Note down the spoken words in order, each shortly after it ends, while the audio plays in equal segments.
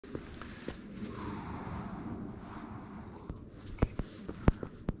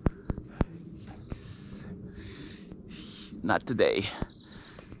Not today.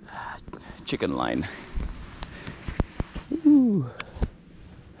 Chicken line. Ooh.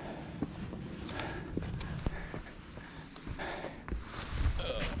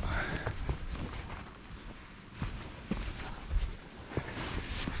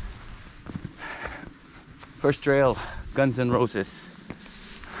 First trail, Guns N' Roses.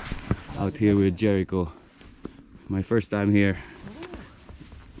 Out here with Jericho. My first time here.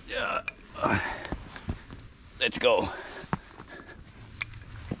 Yeah. Let's go.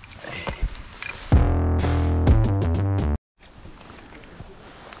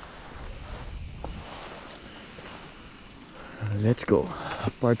 Let's go.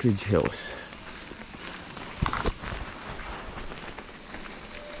 Partridge Hills.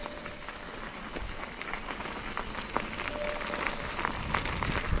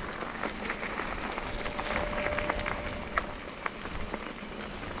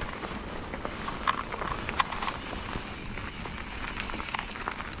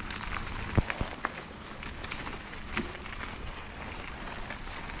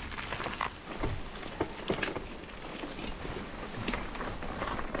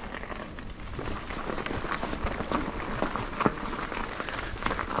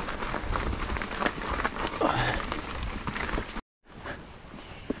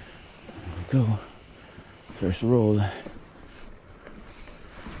 Go. First roll.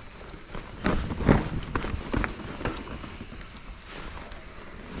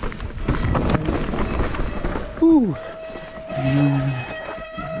 Ooh.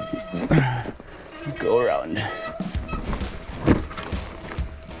 Go around.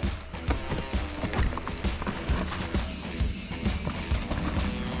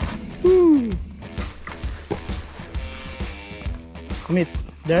 Woo. Commit.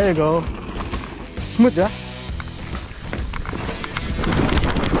 There you go. Smooth, ah.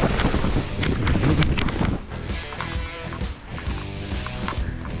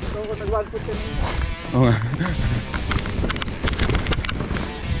 Oh.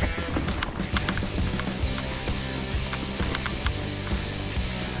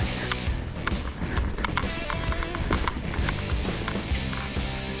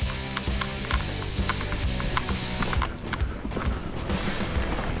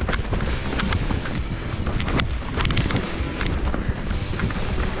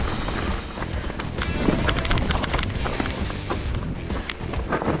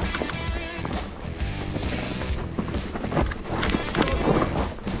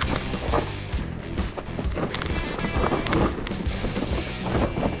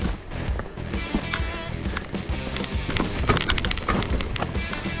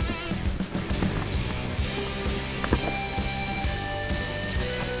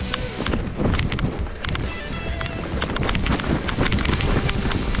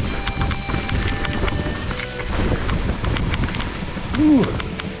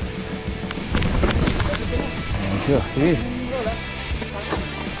 Sure, sige.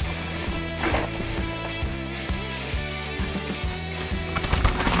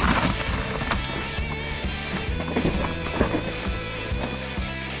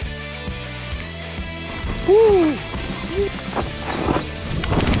 Woo!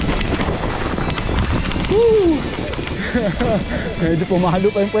 Woo! Medyo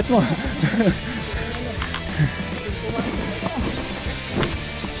pumalo pa yung puwet mo.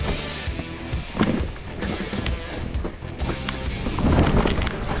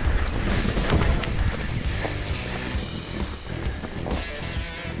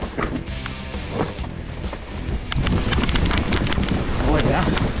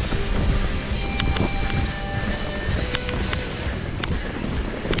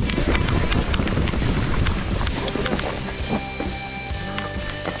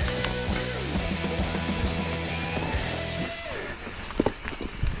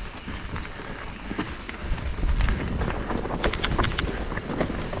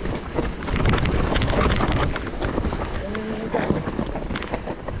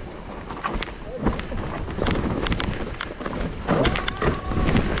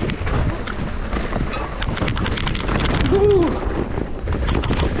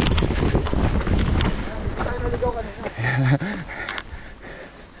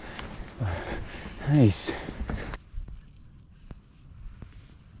 Nice.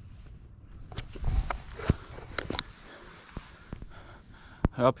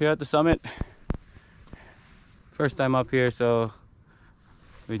 Up here at the summit. First time up here, so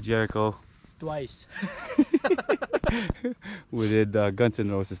with Jericho. Twice. We did Guns N'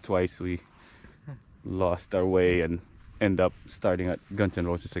 Roses twice. We lost our way and end up starting at Guns N'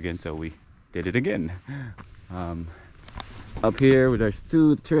 Roses again, so we did it again. Up here with our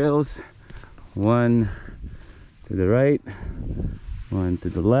two trails, one to the right, one to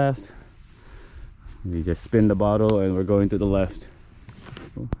the left. We just spin the bottle and we're going to the left.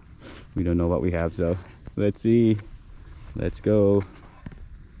 We don't know what we have, so let's see. Let's go.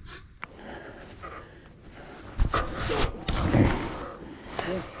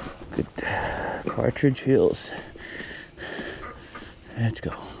 Good. Partridge Hills. Let's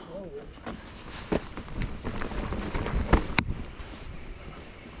go.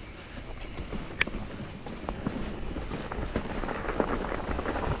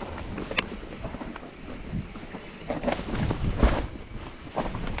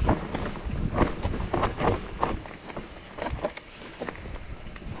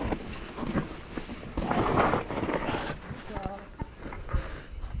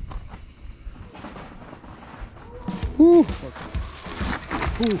 Woo!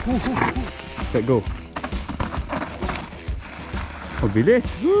 Let go. Mabilis!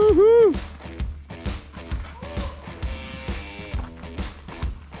 Woohoo!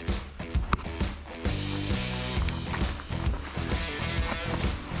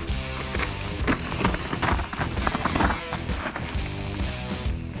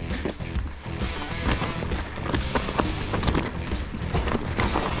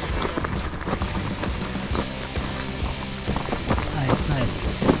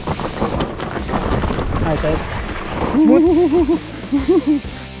 Smooth.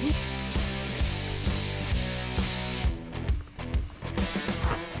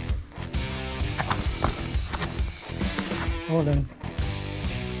 Hold on.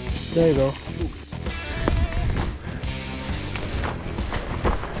 There you go.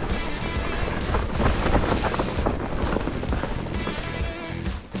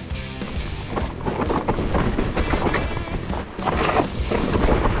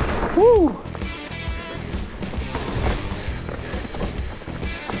 Woo!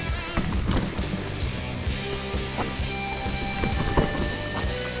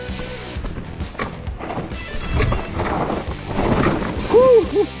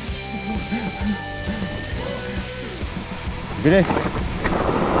 Bilis!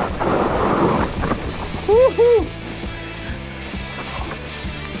 Woohoo!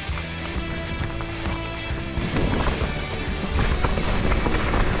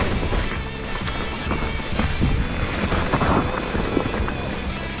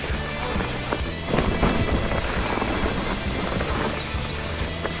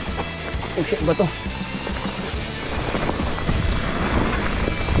 Oh shit, bato!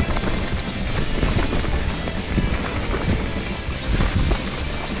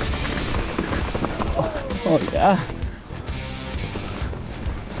 Oh yeah.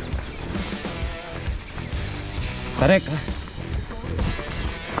 Tarik.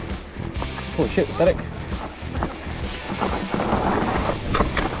 Oh shit, tarik.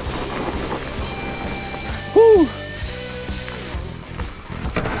 Woo!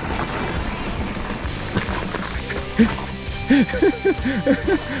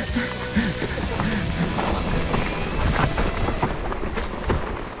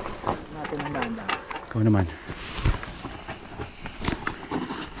 Ikaw naman.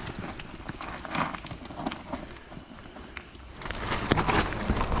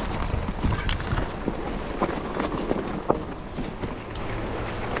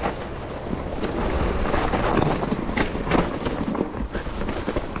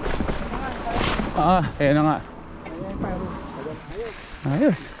 Ayan na nga.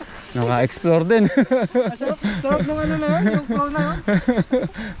 Ayos. Naka-explore din. Sarap nung ano na yun, yung flow na yun.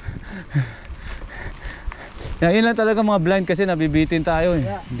 Yun lang talaga mga blind kasi nabibitin tayo eh.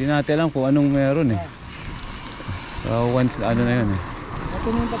 Yeah. Hindi natin alam kung anong meron eh. So once ano na yun eh. Ito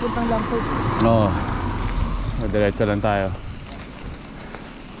yung papuntang lampot. Oo. Diretso lang tayo.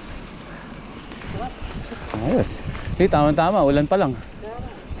 Ayos. Okay, tama-tama. Ulan pa lang.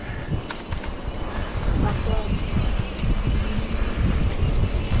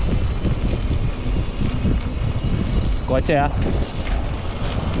 Kotse ah.